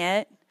reading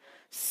it,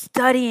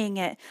 studying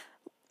it,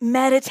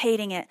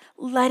 meditating it,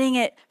 letting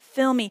it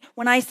fill me.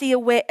 When I see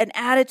an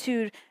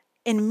attitude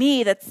in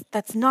me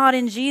that's not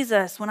in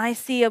Jesus, when I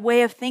see a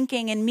way of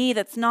thinking in me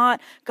that's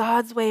not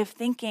God's way of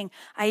thinking,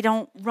 I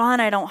don't run,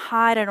 I don't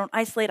hide, I don't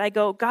isolate. I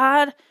go,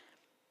 God,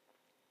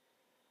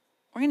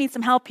 we're going to need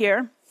some help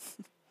here.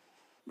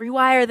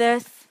 Rewire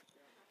this.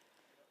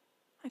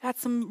 I got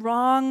some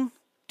wrong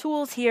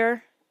tools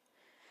here.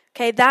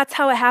 Okay, that's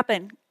how it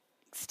happened.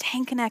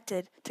 Staying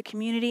connected to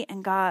community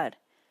and God.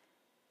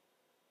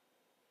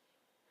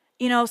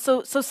 You know,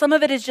 so some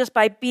of it is just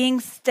by being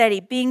steady,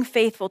 being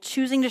faithful,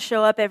 choosing to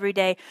show up every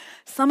day.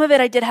 Some of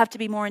it I did have to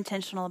be more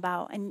intentional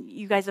about, and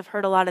you guys have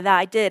heard a lot of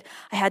that.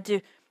 I had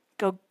to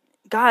go,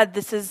 God,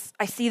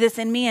 I see this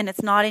in me and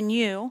it's not in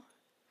you.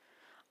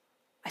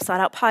 I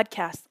sought out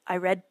podcasts. I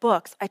read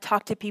books. I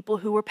talked to people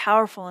who were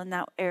powerful in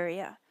that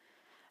area.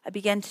 I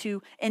began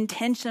to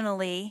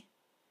intentionally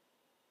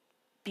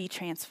be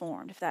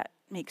transformed, if that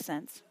makes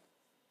sense.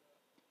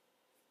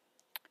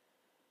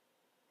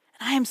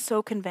 And I am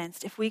so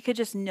convinced if we could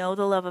just know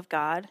the love of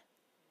God,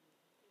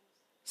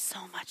 so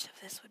much of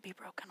this would be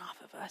broken off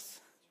of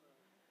us.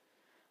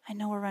 I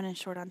know we're running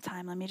short on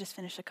time. Let me just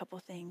finish a couple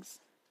things.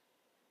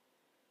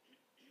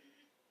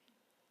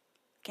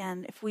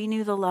 Again, if we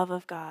knew the love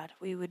of God,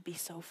 we would be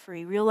so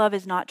free. Real love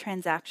is not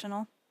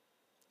transactional.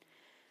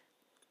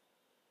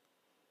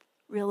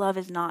 Real love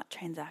is not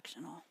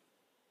transactional.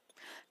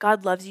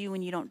 God loves you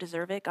when you don't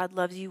deserve it. God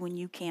loves you when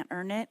you can't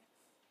earn it.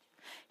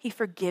 He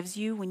forgives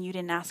you when you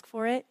didn't ask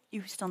for it.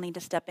 You still need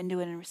to step into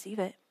it and receive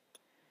it.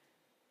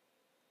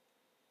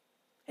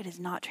 It is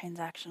not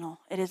transactional.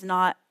 It is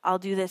not, I'll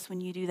do this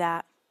when you do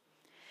that.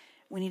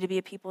 We need to be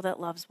a people that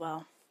loves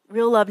well.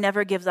 Real love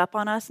never gives up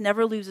on us,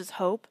 never loses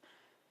hope.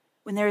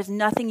 When there is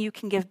nothing you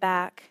can give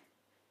back,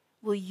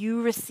 will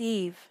you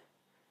receive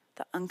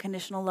the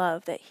unconditional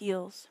love that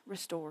heals,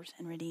 restores,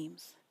 and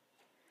redeems?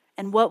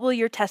 And what will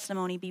your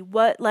testimony be?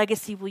 What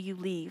legacy will you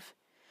leave?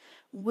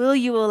 Will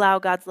you allow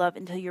God's love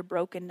into your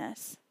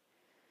brokenness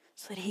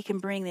so that he can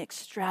bring the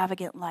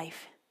extravagant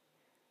life,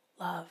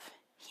 love,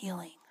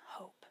 healing,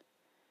 hope?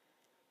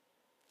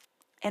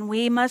 And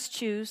we must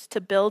choose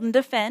to build and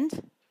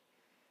defend.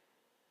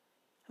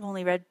 I've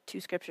only read 2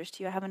 scriptures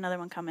to you. I have another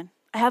one coming.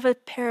 I have a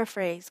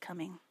paraphrase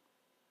coming.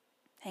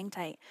 Hang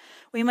tight.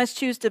 We must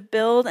choose to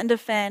build and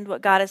defend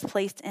what God has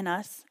placed in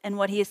us and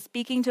what he is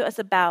speaking to us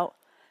about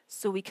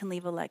so we can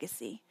leave a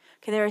legacy.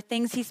 Okay, there are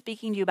things he's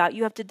speaking to you about.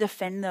 You have to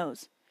defend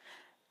those.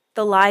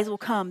 The lies will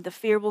come, the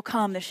fear will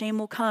come, the shame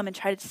will come and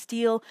try to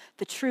steal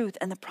the truth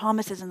and the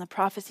promises and the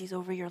prophecies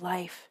over your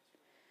life.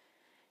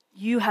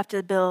 You have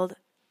to build.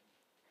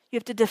 You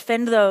have to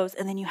defend those,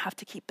 and then you have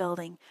to keep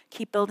building.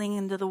 Keep building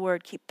into the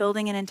word. Keep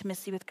building in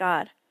intimacy with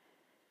God.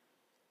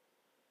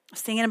 I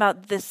was thinking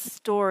about this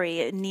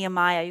story in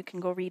Nehemiah. You can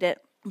go read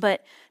it.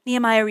 But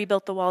Nehemiah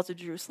rebuilt the walls of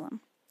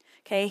Jerusalem.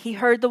 Okay, he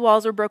heard the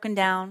walls were broken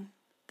down.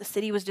 The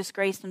city was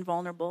disgraced and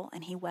vulnerable,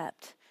 and he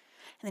wept.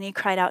 And then he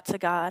cried out to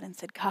God and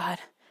said, God,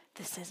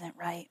 this isn't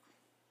right.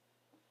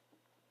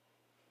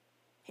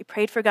 He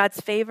prayed for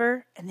God's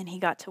favor, and then he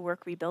got to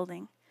work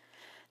rebuilding.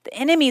 The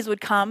enemies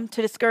would come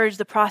to discourage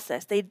the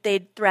process.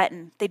 They'd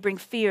threaten. They'd bring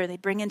fear.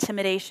 They'd bring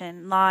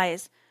intimidation,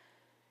 lies.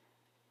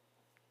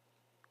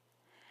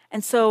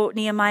 And so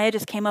Nehemiah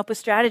just came up with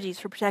strategies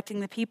for protecting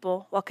the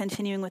people while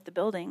continuing with the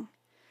building.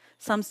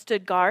 Some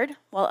stood guard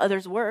while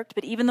others worked,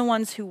 but even the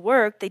ones who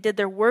worked, they did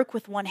their work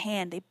with one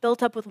hand. They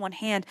built up with one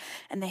hand,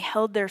 and they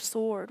held their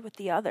sword with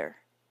the other.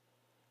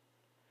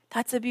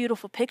 That's a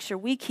beautiful picture.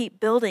 We keep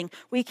building.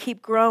 We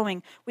keep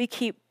growing. We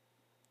keep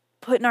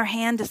putting our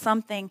hand to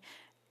something,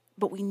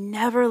 but we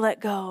never let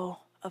go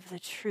of the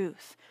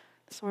truth.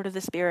 The sword of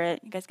the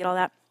Spirit. You guys get all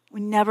that? We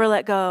never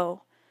let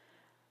go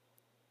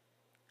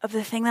of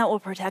the thing that will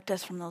protect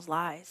us from those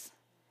lies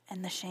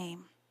and the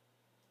shame.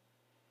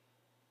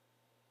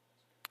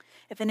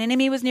 If an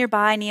enemy was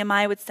nearby,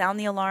 Nehemiah would sound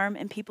the alarm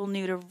and people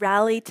knew to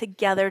rally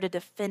together to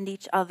defend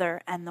each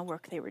other and the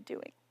work they were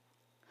doing.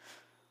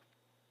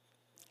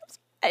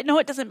 I know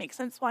it doesn't make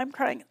sense why I'm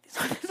crying at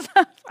these.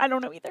 I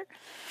don't know either.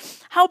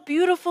 How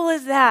beautiful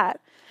is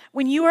that?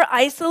 When you are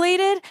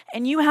isolated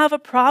and you have a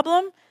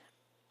problem,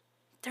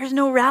 there's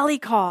no rally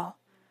call.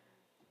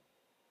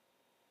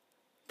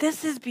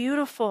 This is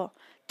beautiful.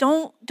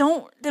 Don't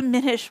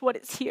diminish what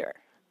is here.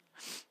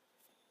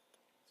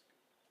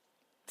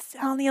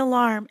 Sound the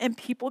alarm and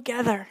people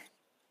gather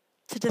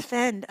to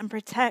defend and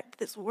protect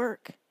this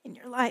work in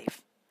your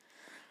life.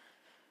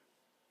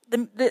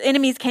 The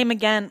enemies came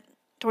again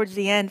towards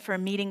the end for a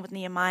meeting with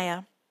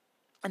Nehemiah.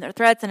 And their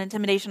threats and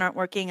intimidation aren't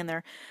working, and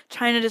they're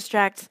trying to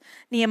distract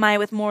Nehemiah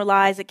with more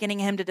lies, getting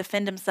him to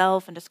defend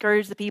himself and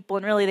discourage the people.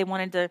 And really, they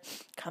wanted to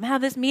come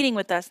have this meeting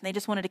with us, and they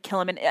just wanted to kill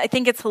him. And I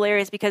think it's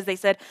hilarious because they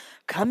said,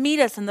 come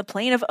meet us in the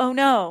plain of oh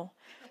no.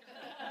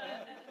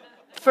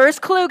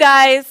 First clue,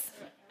 guys,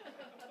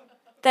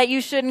 that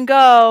you shouldn't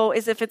go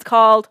is if it's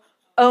called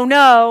oh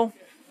no.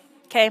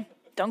 Okay,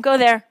 don't go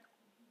there.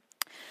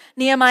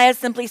 Nehemiah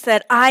simply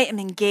said, I am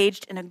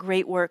engaged in a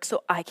great work,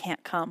 so I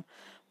can't come.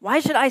 Why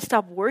should I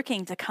stop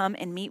working to come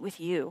and meet with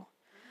you?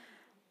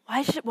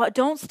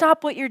 Don't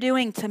stop what you're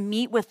doing to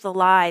meet with the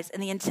lies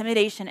and the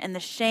intimidation and the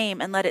shame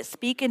and let it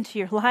speak into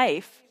your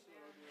life.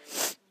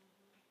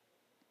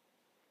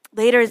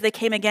 Later, as they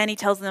came again, he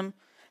tells them,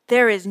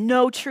 there is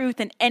no truth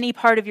in any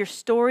part of your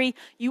story.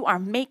 You are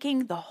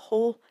making the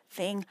whole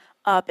thing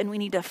up, and we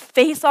need to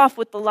face off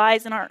with the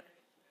lies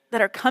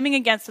that are coming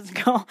against us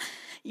and go,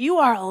 you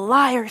are a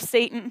liar,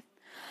 Satan.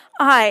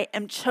 I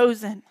am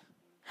chosen.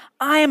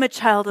 I am a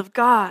child of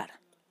God.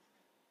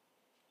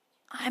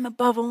 I am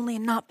above only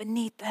and not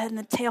beneath, the head and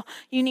the tail.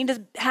 You need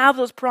to have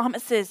those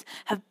promises,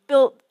 have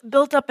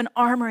built up an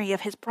armory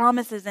of his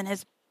promises and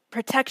his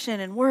protection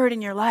and word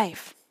in your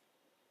life.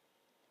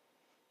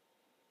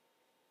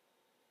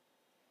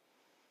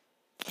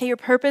 Okay, your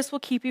purpose will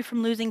keep you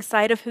from losing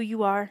sight of who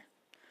you are.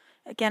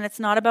 Again, it's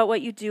not about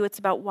what you do, it's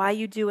about why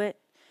you do it,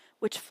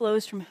 which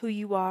flows from who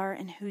you are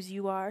and whose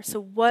you are. So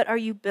what are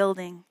you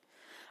building?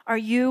 Are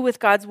you, with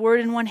God's word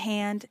in one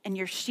hand and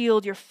your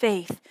shield, your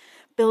faith,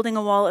 building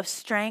a wall of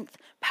strength,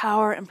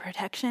 power, and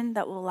protection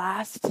that will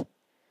last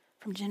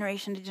from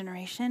generation to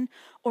generation?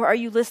 Or are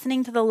you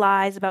listening to the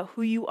lies about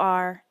who you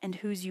are and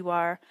whose you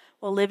are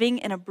while living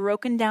in a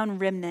broken down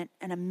remnant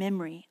and a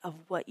memory of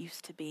what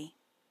used to be?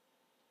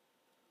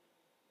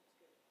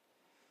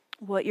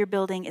 What you're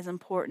building is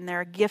important.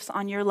 There are gifts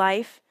on your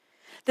life.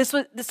 This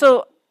was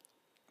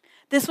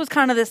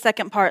kind of the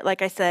second part,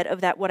 like I said,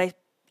 of that what I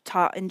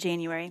taught in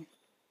January.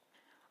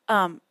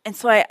 And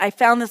so I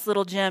found this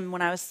little gem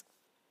when I was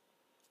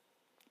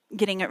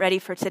getting it ready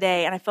for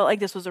today, and I felt like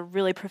this was a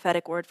really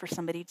prophetic word for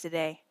somebody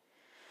today.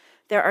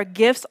 There are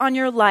gifts on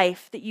your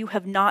life that you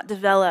have not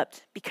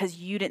developed because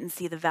you didn't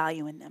see the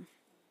value in them.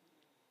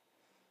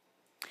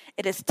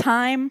 It is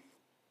time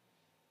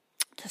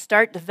to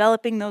start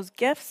developing those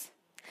gifts,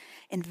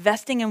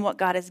 investing in what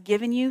God has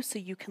given you so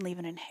you can leave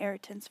an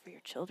inheritance for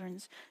your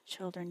children's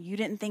children. You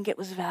didn't think it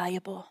was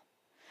valuable,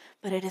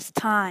 but it is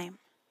time.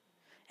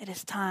 It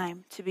is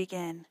time to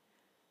begin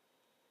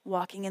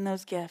walking in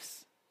those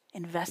gifts,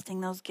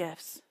 investing those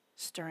gifts,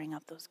 stirring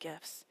up those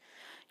gifts.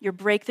 Your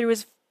breakthrough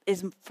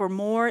is for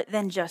more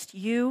than just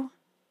you.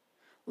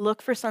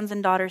 Look for sons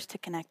and daughters to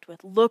connect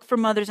with. Look for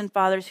mothers and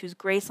fathers whose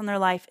grace on their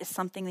life is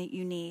something that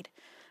you need.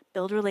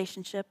 Build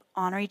relationship,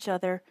 honor each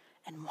other,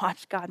 and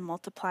watch God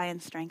multiply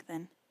and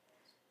strengthen.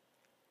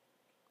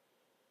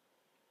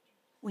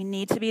 We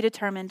need to be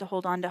determined to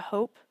hold on to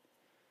hope,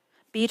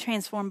 be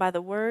transformed by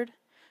the word,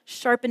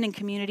 sharpened in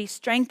community,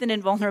 strengthened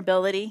in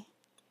vulnerability.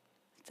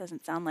 It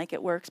doesn't sound like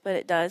it works, but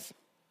it does.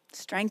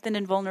 Strengthened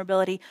in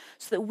vulnerability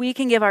so that we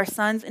can give our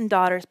sons and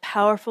daughters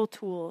powerful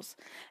tools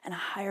and a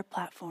higher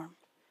platform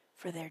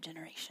for their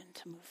generation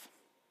to move.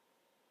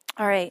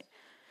 All right.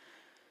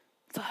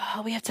 That's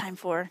all we have time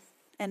for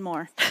and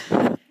more.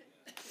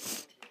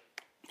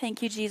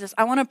 Thank you, Jesus.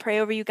 I want to pray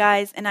over you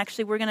guys, and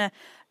actually we're going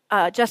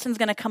to, Justin's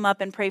going to come up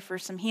and pray for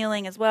some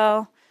healing as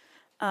well.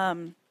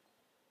 I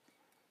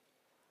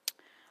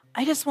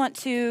just want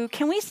to,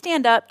 can we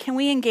stand up? Can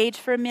we engage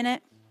for a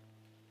minute?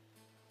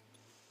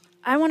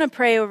 I want to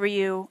pray over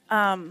you,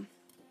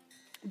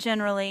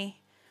 generally.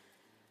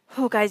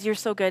 Oh, guys, you're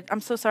so good.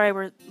 I'm so sorry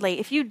we're late.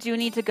 If you do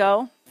need to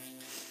go,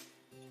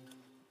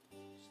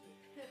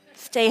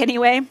 stay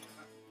anyway.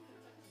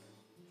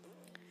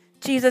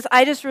 Jesus,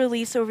 I just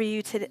release over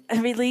you today,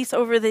 release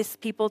over these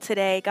people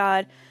today,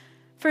 God.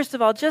 First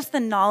of all, just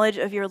the knowledge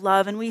of your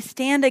love, and we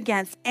stand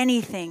against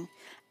anything,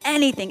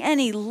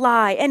 any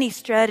lie, any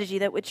strategy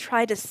that would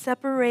try to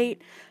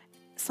separate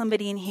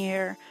somebody in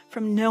here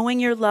from knowing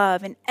your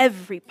love in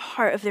every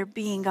part of their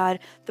being, God.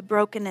 The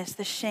brokenness,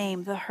 the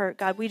shame, the hurt,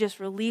 God, we just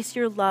release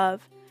your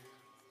love.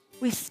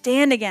 We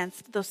stand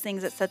against those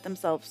things that set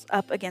themselves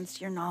up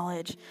against your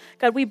knowledge.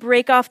 God, we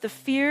break off the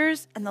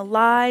fears and the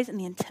lies and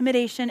the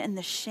intimidation and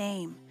the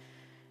shame.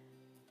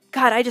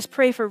 God, I just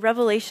pray for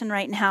revelation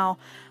right now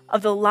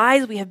of the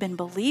lies we have been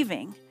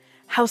believing.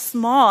 How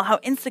small, how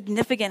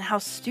insignificant, how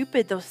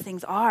stupid those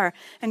things are.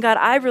 And God,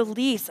 I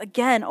release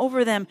again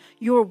over them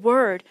your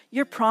word,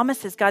 your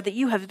promises, God, that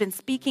you have been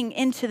speaking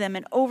into them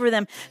and over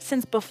them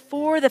since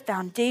before the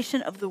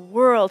foundation of the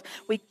world.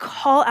 We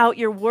call out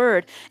your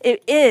word.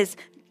 It is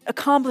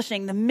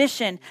accomplishing the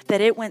mission that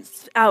it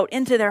went out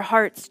into their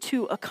hearts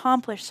to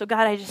accomplish. So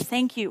God, I just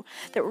thank you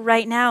that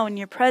right now in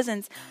your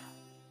presence,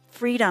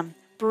 freedom,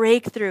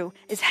 breakthrough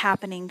is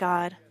happening,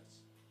 God.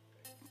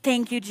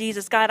 Thank you,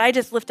 Jesus. God, I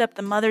just lift up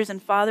the mothers and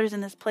fathers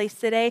in this place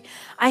today.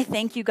 I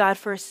thank you, God,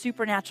 for a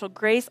supernatural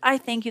grace. I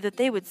thank you that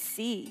they would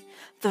see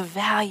the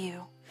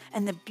value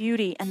and the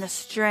beauty and the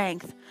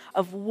strength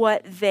of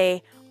what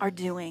they are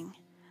doing.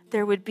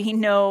 There would be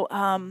no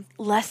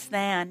less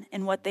than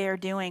in what they are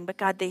doing, but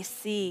God, they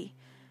see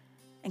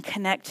and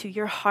connect to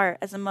your heart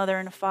as a mother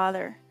and a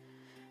father.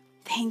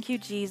 Thank you,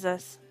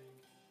 Jesus.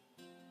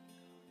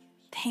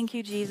 Thank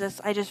you, Jesus.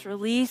 I just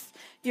release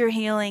your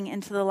healing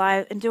into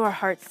our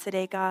hearts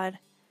today, God.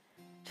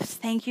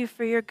 Just thank you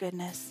for your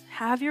goodness.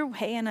 Have your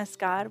way in us,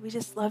 God. We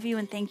just love you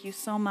and thank you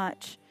so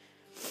much.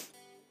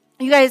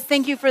 You guys,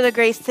 thank you for the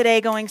grace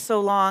today going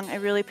so long. I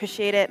really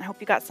appreciate it. I hope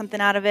you got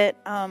something out of it.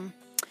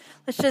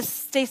 Let's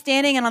just stay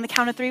standing, and on the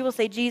count of 3, we'll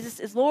say, Jesus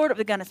is Lord of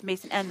the Gunnison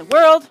Basin and the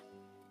world.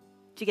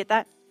 Did you get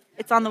that?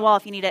 It's on the wall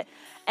if you need it.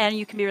 And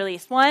you can be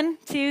released. 1,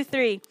 2,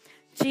 3.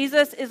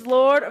 Jesus is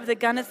Lord of the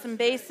Gunnison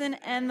Basin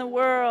and the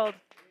world.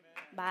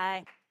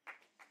 Bye.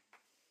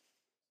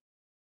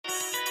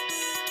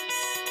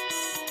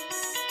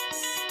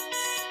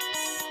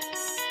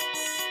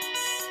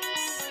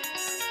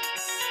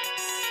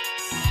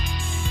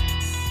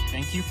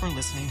 Thank you for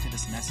listening to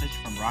this message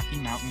from Rocky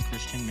Mountain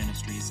Christian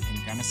Ministries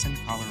in Gunnison,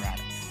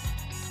 Colorado.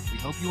 We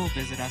hope you will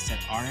visit us at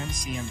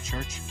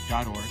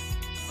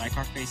rmcmchurch.org, like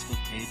our Facebook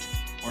page,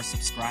 or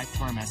subscribe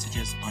to our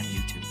messages on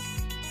YouTube.